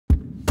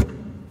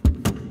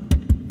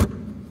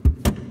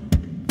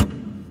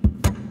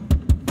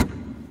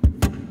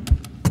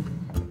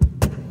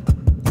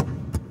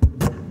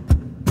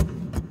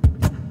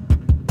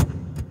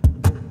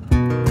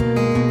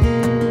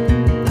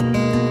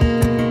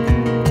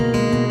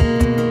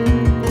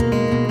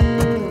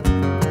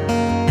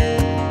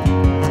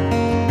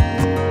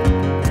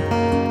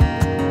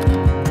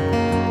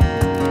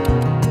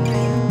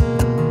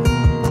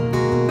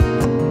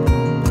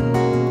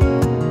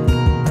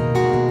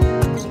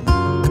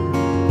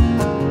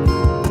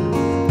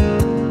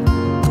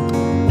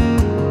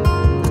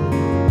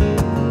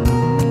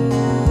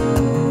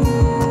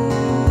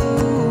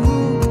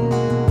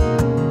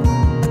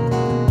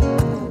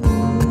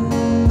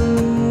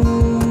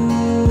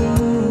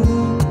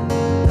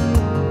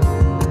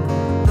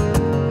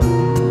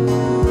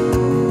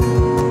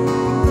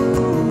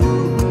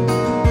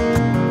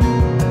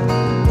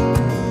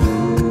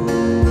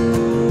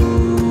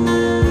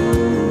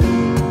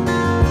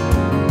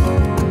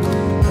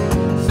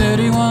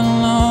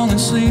31 long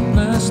and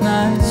sleepless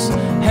nights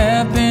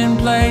have been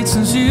played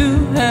since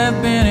you have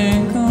been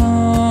and gone.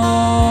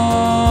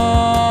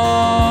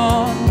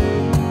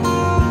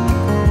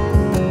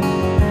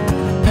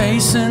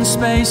 Pacing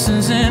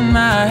spaces in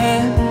my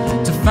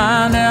head to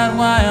find out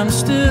why I'm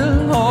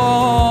still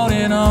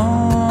holding on.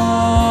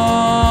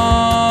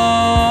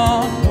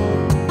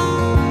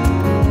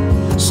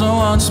 So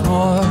once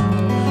more,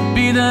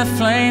 be the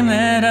flame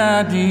that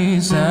I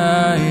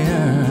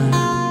desire,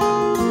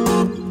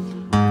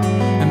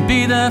 and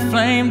be the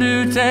flame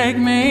to take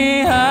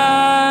me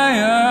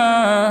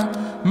higher,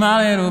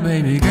 my little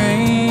baby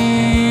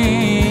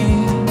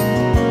green,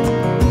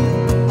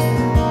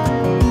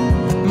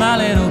 my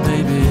little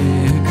baby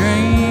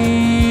green.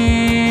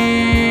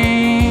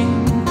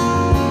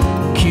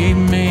 Keep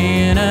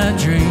me in a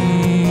dream,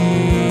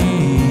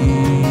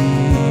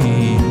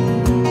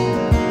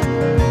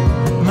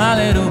 my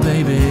little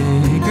baby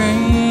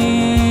green.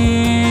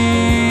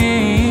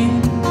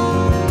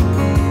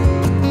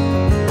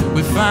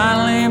 We're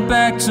finally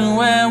back to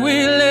where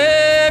we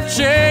live,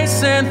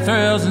 chasing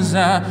thrills as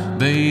I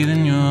bathe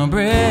in your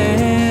breath.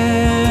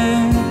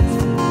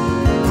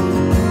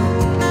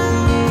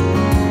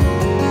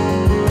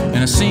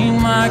 And I see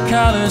my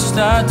colors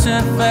start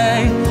to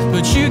fade,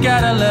 but you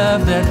got a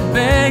love that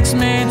begs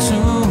me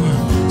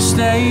to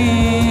stay.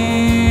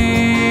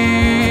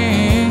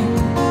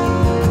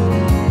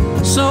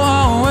 So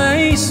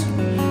always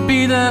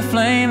be the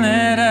flame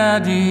that I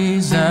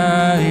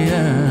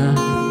desire,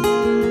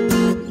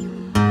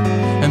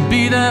 and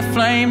be the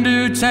flame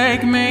to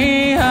take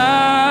me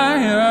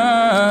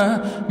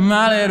higher,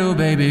 my little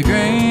baby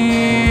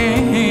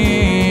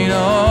green.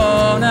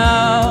 Oh,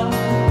 now,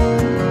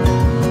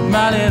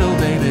 my little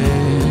baby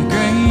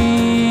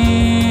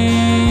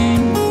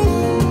green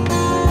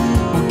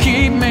will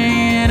keep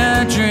me in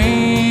a dream,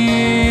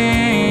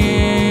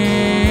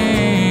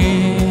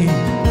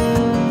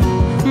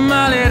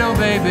 my little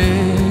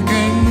baby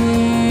green.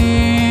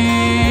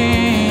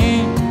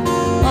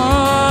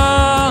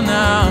 Oh,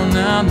 now,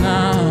 now,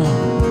 now.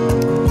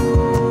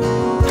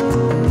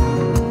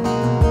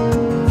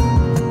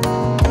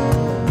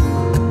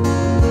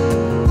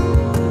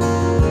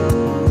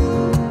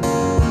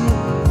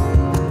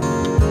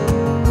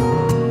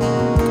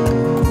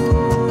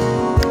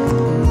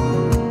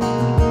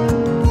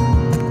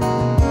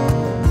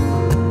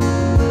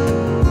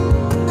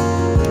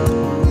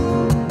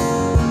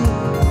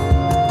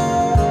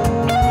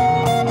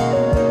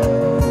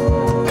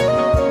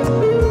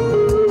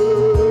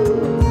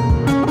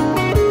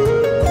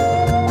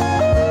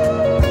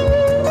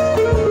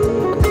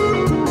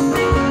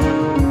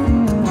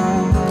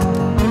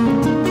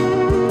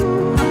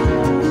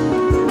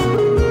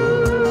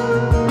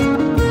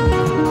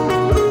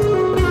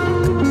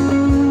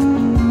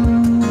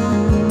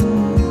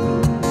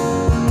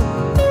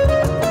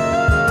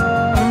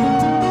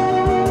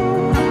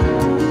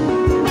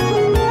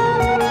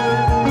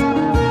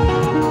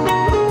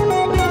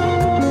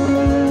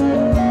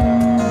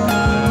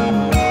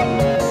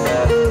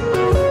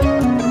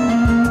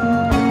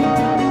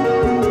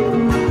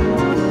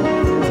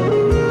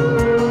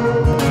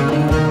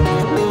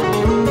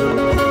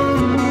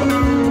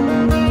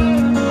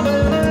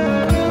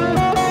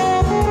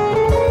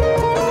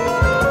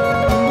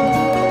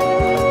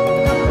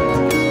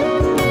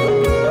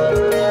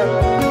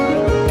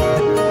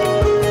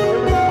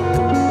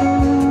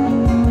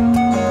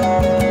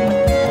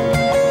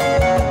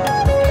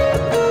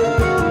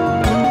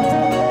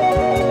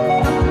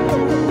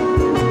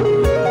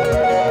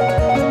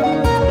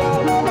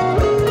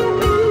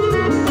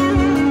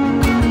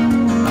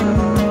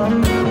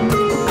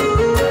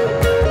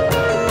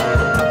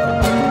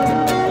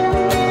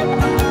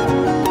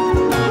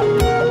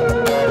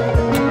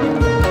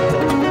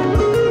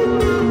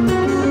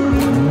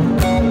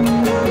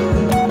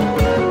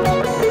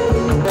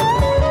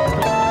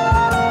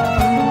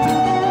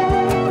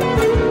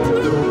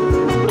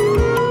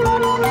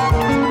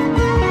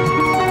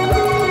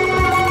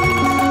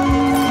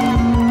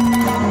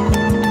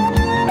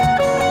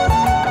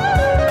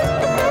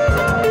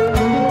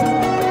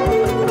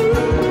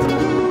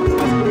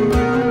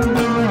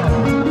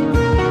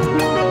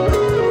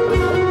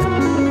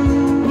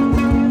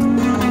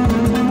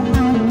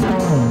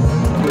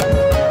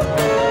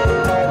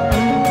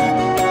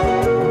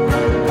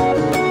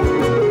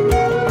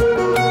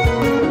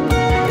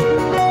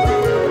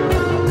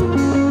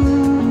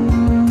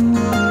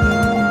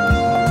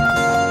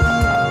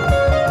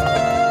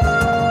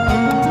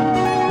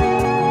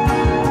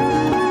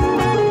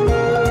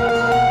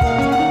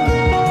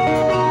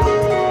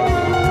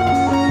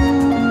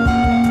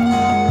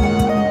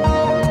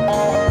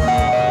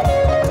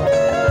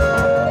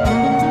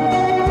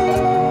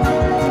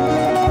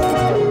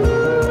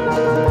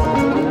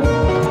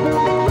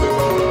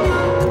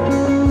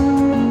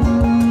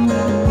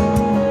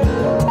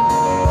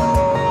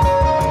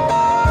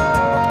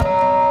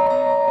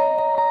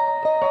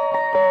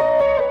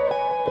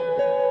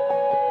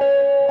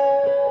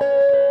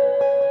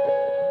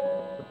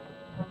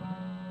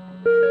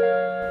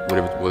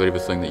 whatever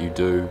thing that you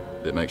do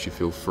that makes you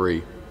feel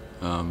free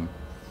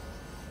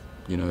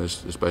You know,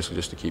 it's basically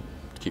just to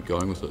keep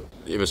going with it.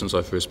 Ever since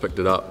I first picked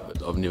it up,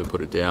 I've never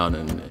put it down,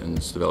 and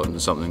it's developed into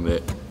something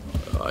that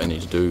I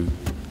need to do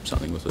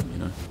something with it. You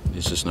know,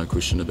 there's just no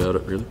question about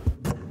it, really.